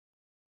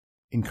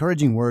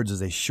Encouraging Words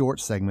is a short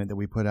segment that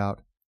we put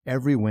out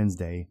every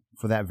Wednesday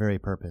for that very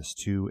purpose,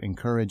 to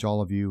encourage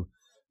all of you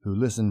who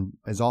listen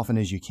as often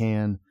as you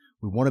can.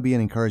 We want to be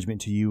an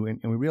encouragement to you, and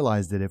we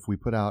realize that if we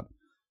put out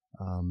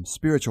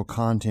spiritual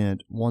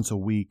content once a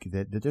week,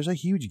 that there's a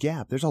huge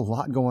gap. There's a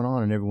lot going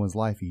on in everyone's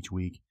life each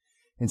week.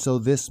 And so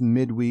this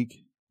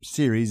midweek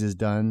series is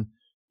done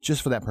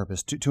just for that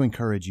purpose, to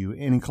encourage you.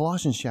 And in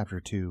Colossians chapter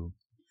 2,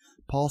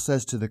 Paul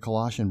says to the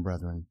Colossian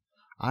brethren,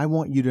 I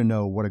want you to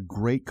know what a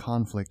great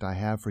conflict I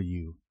have for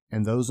you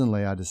and those in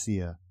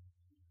Laodicea,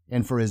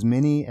 and for as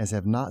many as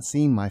have not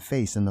seen my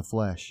face in the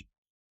flesh,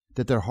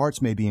 that their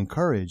hearts may be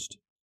encouraged,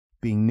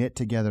 being knit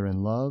together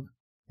in love,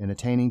 and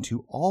attaining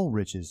to all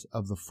riches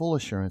of the full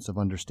assurance of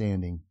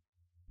understanding,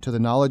 to the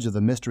knowledge of the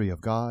mystery of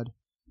God,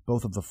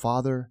 both of the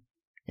Father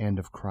and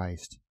of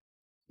Christ,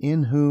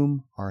 in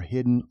whom are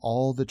hidden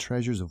all the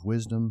treasures of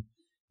wisdom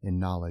and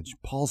knowledge.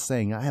 Paul's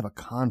saying, I have a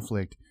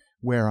conflict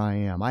where I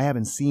am. I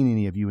haven't seen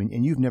any of you,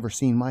 and you've never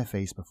seen my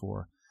face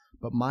before.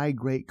 But my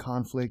great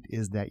conflict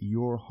is that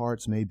your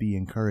hearts may be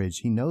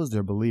encouraged. He knows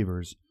they're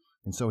believers,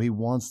 and so he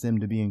wants them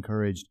to be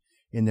encouraged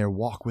in their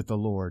walk with the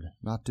Lord,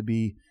 not to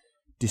be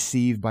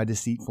deceived by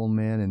deceitful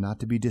men, and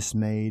not to be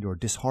dismayed or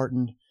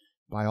disheartened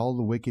by all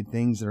the wicked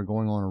things that are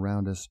going on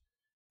around us,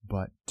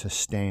 but to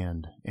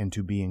stand and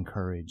to be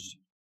encouraged.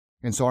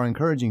 And so our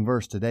encouraging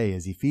verse today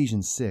is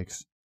Ephesians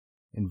 6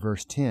 in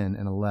verse 10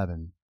 and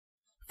 11.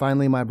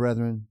 Finally, my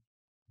brethren,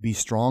 be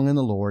strong in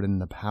the Lord and in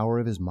the power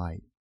of his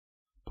might.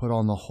 Put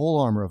on the whole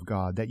armor of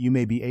God, that you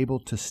may be able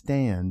to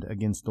stand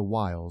against the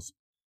wiles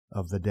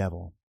of the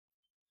devil.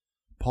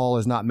 Paul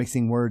is not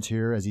mixing words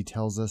here as he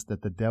tells us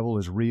that the devil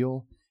is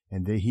real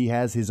and that he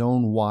has his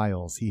own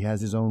wiles. He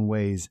has his own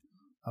ways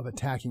of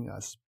attacking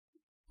us.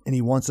 And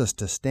he wants us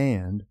to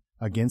stand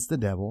against the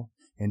devil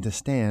and to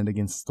stand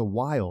against the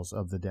wiles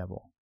of the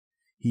devil.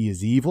 He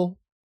is evil,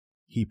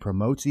 he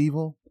promotes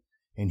evil,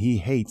 and he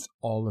hates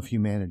all of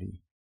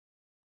humanity.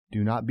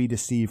 Do not be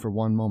deceived for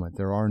one moment.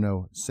 There are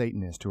no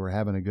Satanists who are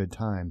having a good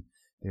time.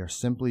 They are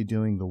simply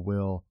doing the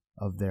will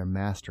of their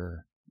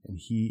master, and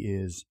he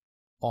is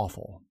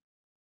awful.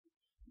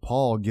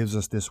 Paul gives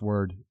us this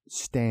word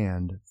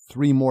stand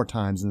 3 more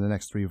times in the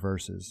next 3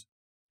 verses.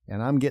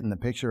 And I'm getting the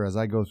picture as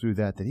I go through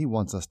that he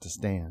wants us to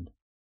stand.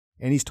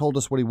 And he's told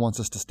us what he wants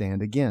us to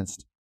stand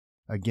against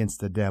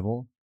the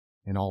devil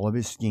and all of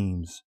his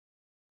schemes.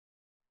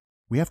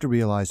 We have to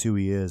realize who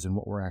he is and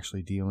what we're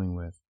actually dealing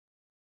with.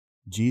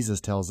 Jesus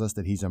tells us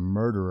that he's a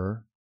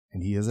murderer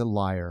and he is a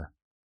liar,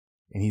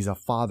 and he's a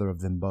father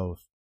of them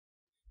both.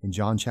 In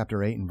John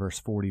chapter 8 and verse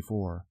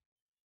 44,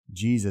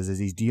 Jesus, as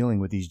he's dealing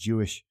with these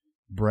Jewish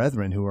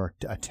brethren who are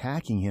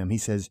attacking him, he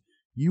says,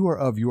 you are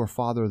of your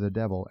father the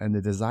devil, and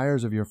the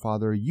desires of your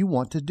father you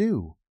want to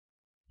do.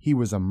 He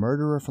was a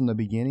murderer from the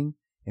beginning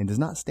and does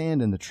not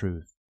stand in the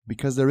truth,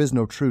 because there is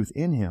no truth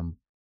in him.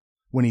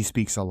 When he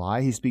speaks a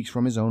lie, he speaks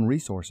from his own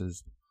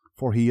resources,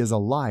 for he is a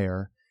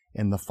liar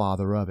and the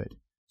father of it.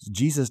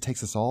 Jesus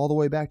takes us all the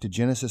way back to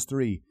Genesis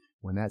 3,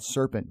 when that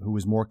serpent, who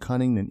was more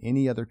cunning than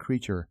any other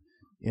creature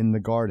in the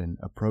garden,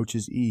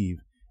 approaches Eve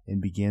and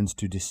begins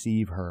to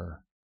deceive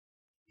her.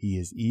 He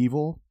is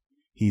evil,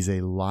 he's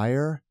a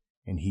liar,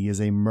 and he is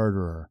a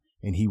murderer,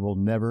 and he will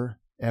never,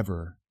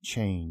 ever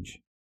change.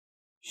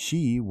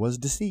 She was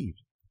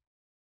deceived.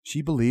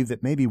 She believed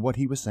that maybe what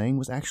he was saying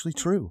was actually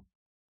true,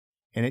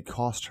 and it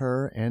cost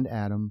her and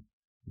Adam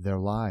their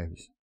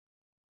lives.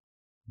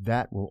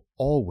 That will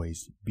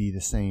always be the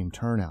same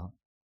turnout,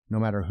 no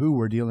matter who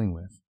we're dealing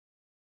with.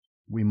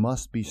 We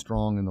must be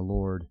strong in the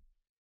Lord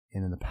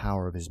and in the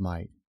power of his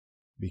might,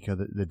 because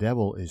the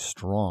devil is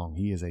strong.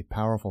 He is a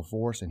powerful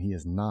force, and he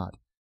is not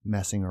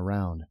messing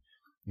around.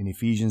 In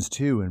Ephesians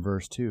 2 and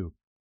verse 2,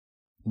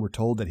 we're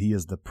told that he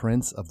is the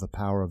prince of the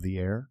power of the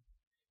air.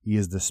 He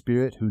is the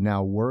spirit who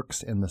now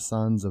works in the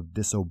sons of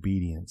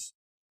disobedience.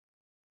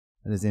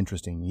 That is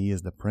interesting. He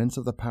is the prince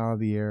of the power of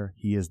the air.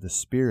 He is the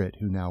spirit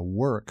who now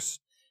works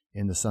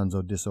in the sons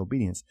of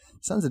disobedience.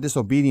 Sons of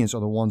disobedience are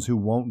the ones who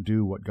won't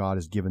do what God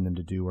has given them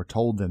to do or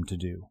told them to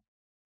do.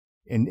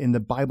 And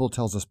the Bible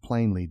tells us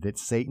plainly that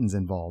Satan's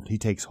involved. He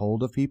takes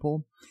hold of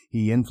people.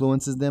 He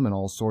influences them in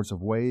all sorts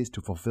of ways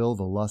to fulfill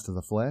the lust of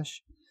the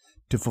flesh,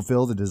 to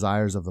fulfill the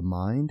desires of the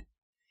mind,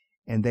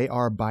 and they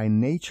are by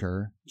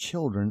nature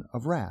children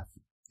of wrath.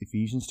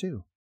 Ephesians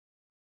 2.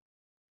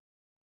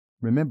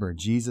 Remember,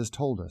 Jesus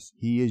told us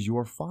he is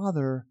your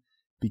father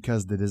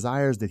because the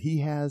desires that he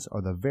has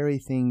are the very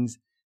things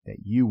that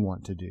you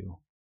want to do.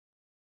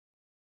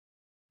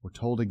 We're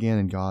told again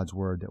in God's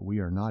word that we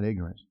are not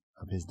ignorant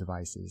of his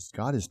devices.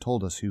 God has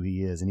told us who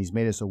he is, and he's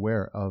made us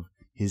aware of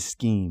his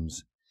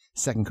schemes.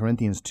 2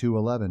 Corinthians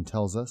 2:11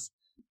 tells us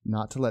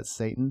not to let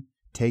Satan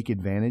take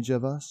advantage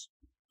of us,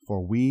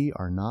 for we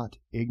are not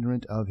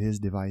ignorant of his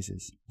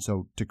devices.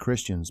 So to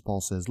Christians,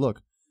 Paul says,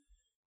 look,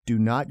 do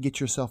not get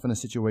yourself in a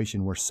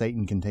situation where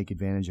Satan can take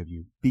advantage of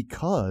you,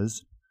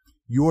 because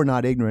you're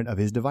not ignorant of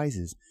his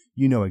devices.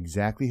 You know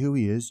exactly who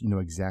he is, you know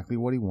exactly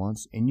what he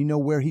wants, and you know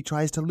where he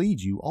tries to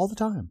lead you all the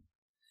time.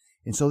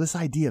 And so this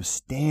idea of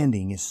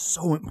standing is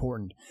so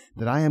important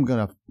that I am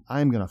going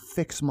to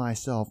fix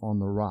myself on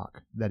the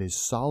rock that is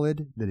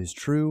solid, that is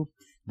true,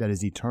 that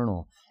is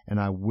eternal, and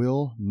I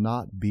will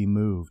not be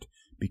moved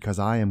because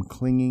I am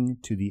clinging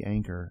to the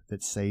anchor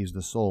that saves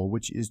the soul,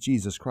 which is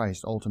Jesus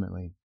Christ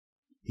ultimately.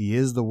 He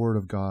is the Word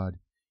of God.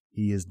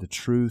 He is the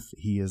truth.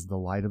 He is the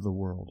light of the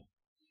world.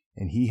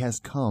 And He has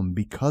come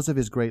because of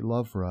His great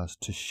love for us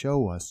to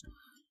show us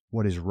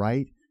what is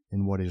right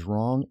and what is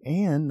wrong,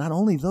 and not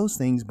only those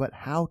things, but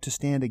how to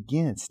stand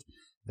against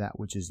that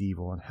which is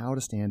evil and how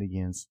to stand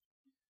against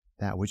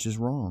that which is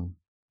wrong.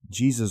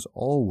 Jesus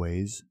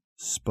always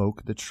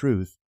spoke the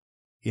truth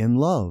in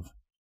love.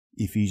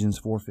 Ephesians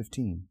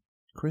 4:15.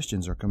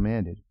 Christians are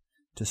commanded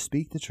to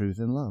speak the truth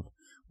in love.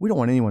 We don't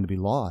want anyone to be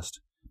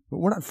lost, but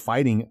we're not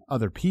fighting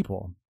other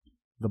people.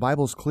 The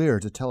Bible's clear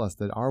to tell us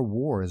that our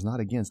warfare is not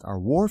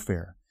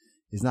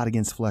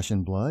against flesh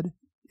and blood.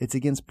 It's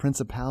against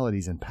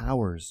principalities and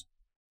powers.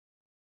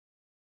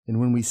 And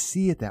when we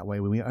see it that way,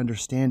 when we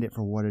understand it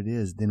for what it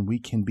is, then we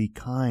can be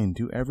kind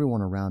to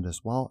everyone around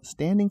us while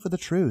standing for the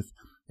truth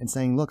and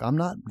saying, look, I'm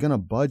not going to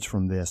budge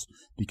from this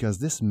because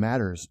this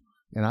matters.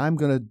 And I'm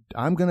going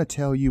to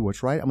tell you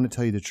what's right. I'm going to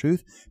tell you the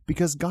truth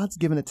because God's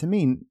given it to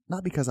me,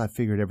 not because I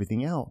figured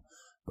everything out,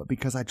 but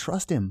because I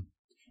trust Him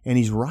and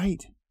He's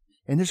right.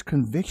 And there's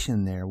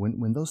conviction there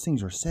when those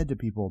things are said to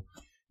people.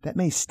 That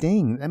may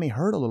sting, that may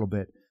hurt a little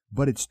bit,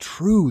 but it's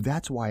true.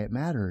 That's why it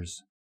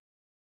matters.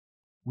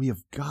 We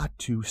have got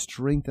to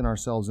strengthen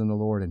ourselves in the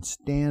Lord and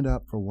stand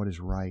up for what is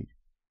right.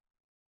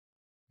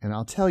 And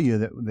I'll tell you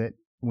that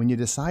when you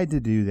decide to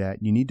do that,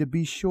 you need to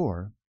be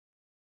sure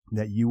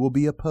that you will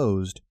be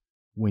opposed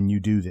when you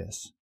do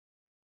this.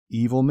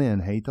 Evil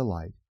men hate the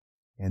light,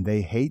 and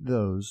they hate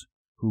those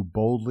who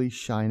boldly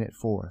shine it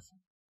forth.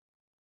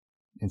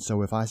 And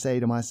so if I say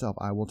to myself,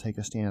 I will take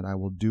a stand, I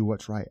will do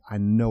what's right, I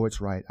know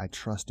it's right, I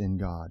trust in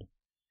God,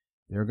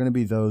 there are going to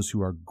be those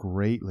who are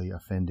greatly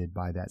offended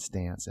by that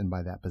stance and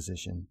by that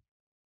position.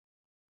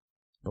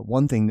 But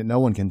one thing that no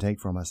one can take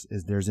from us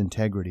is there's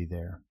integrity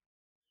there.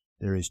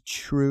 There is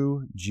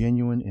true,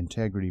 genuine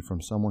integrity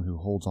from someone who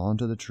holds on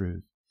to the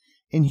truth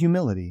in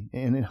humility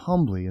and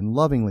humbly and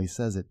lovingly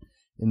says it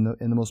in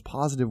the most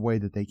positive way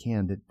that they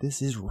can, that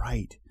this is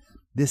right.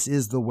 This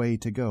is the way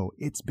to go.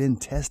 It's been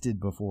tested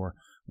before.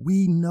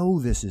 We know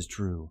this is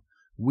true.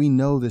 We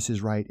know this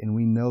is right, and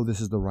we know this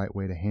is the right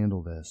way to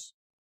handle this.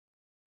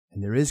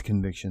 And there is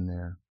conviction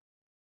there.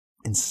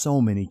 And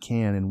so many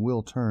can and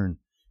will turn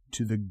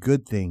to the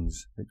good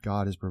things that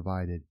God has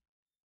provided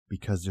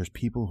because there's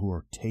people who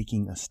are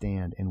taking a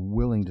stand and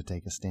willing to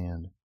take a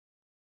stand.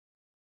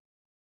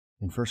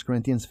 In 1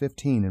 Corinthians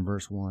 15 and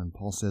verse 1,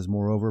 Paul says,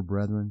 Moreover,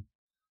 brethren,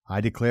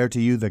 I declare to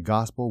you the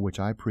gospel which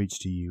I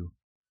preached to you,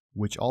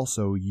 which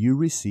also you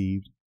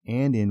received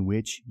and in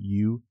which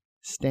you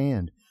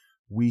stand.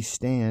 We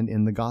stand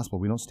in the gospel.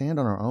 We don't stand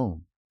on our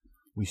own.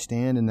 We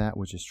stand in that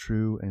which is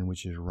true and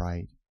which is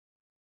right.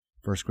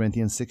 1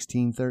 Corinthians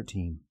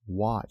 16:13.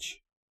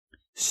 Watch.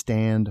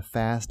 Stand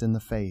fast in the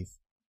faith.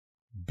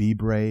 Be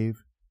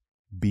brave.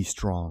 Be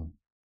strong.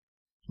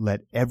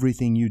 Let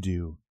everything you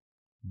do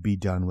be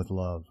done with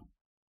love.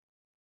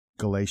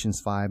 Galatians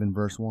 5 and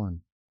verse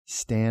 1.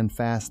 Stand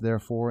fast,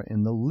 therefore,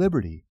 in the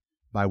liberty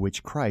by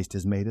which Christ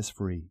has made us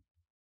free,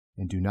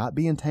 and do not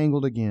be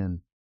entangled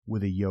again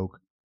with a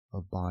yoke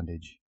of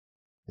bondage.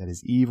 That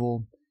is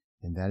evil,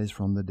 and that is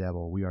from the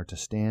devil. We are to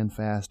stand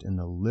fast in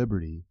the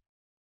liberty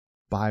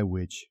by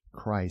which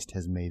Christ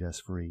has made us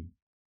free.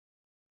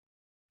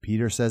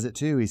 Peter says it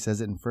too. He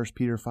says it in 1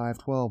 Peter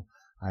 5:12.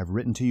 I have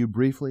written to you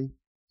briefly,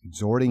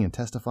 exhorting and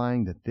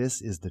testifying that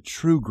this is the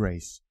true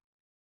grace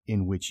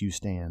in which you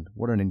stand.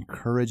 What an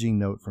encouraging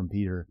note from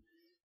Peter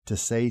to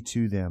say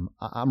to them,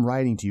 I'm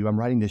writing to you, I'm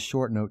writing this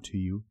short note to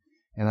you,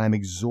 and I'm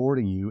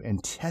exhorting you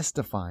and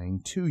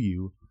testifying to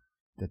you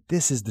that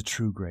this is the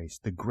true grace,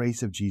 the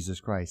grace of Jesus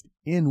Christ,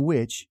 in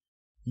which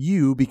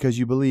you, because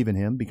you believe in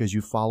Him, because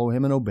you follow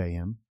Him and obey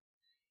Him,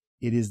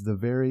 it is the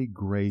very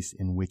grace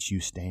in which you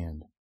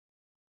stand.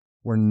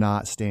 We're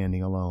not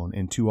standing alone,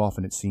 and too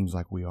often it seems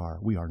like we are.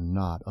 We are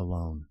not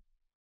alone.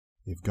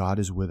 If God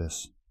is with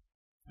us,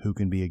 who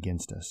can be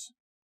against us?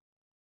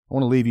 I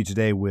want to leave you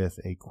today with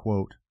a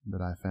quote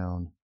that I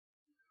found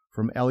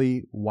from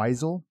Elie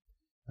Wiesel.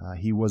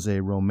 He was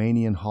a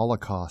Romanian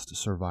Holocaust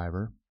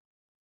survivor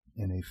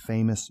and a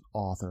famous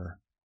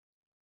author.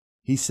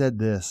 He said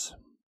this,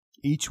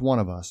 each one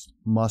of us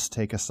must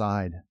take a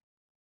side.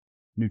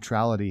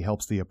 Neutrality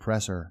helps the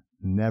oppressor,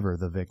 never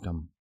the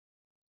victim.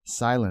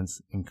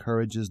 Silence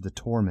encourages the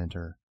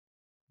tormentor,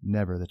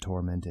 never the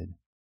tormented.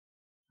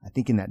 I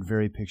think in that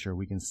very picture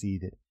we can see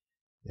that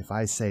if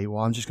I say,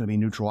 well, I'm just going to be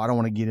neutral, I don't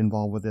want to get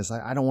involved with this,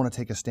 I don't want to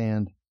take a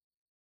stand,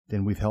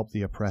 then we've helped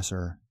the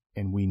oppressor,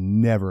 and we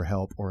never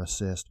help or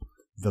assist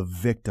the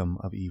victim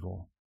of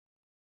evil.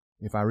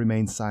 If I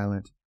remain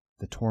silent,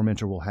 the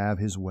tormentor will have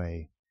his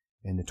way,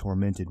 and the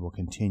tormented will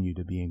continue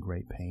to be in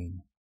great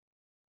pain.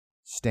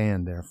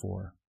 Stand,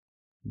 therefore,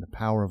 in the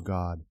power of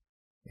God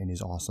and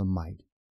His awesome might.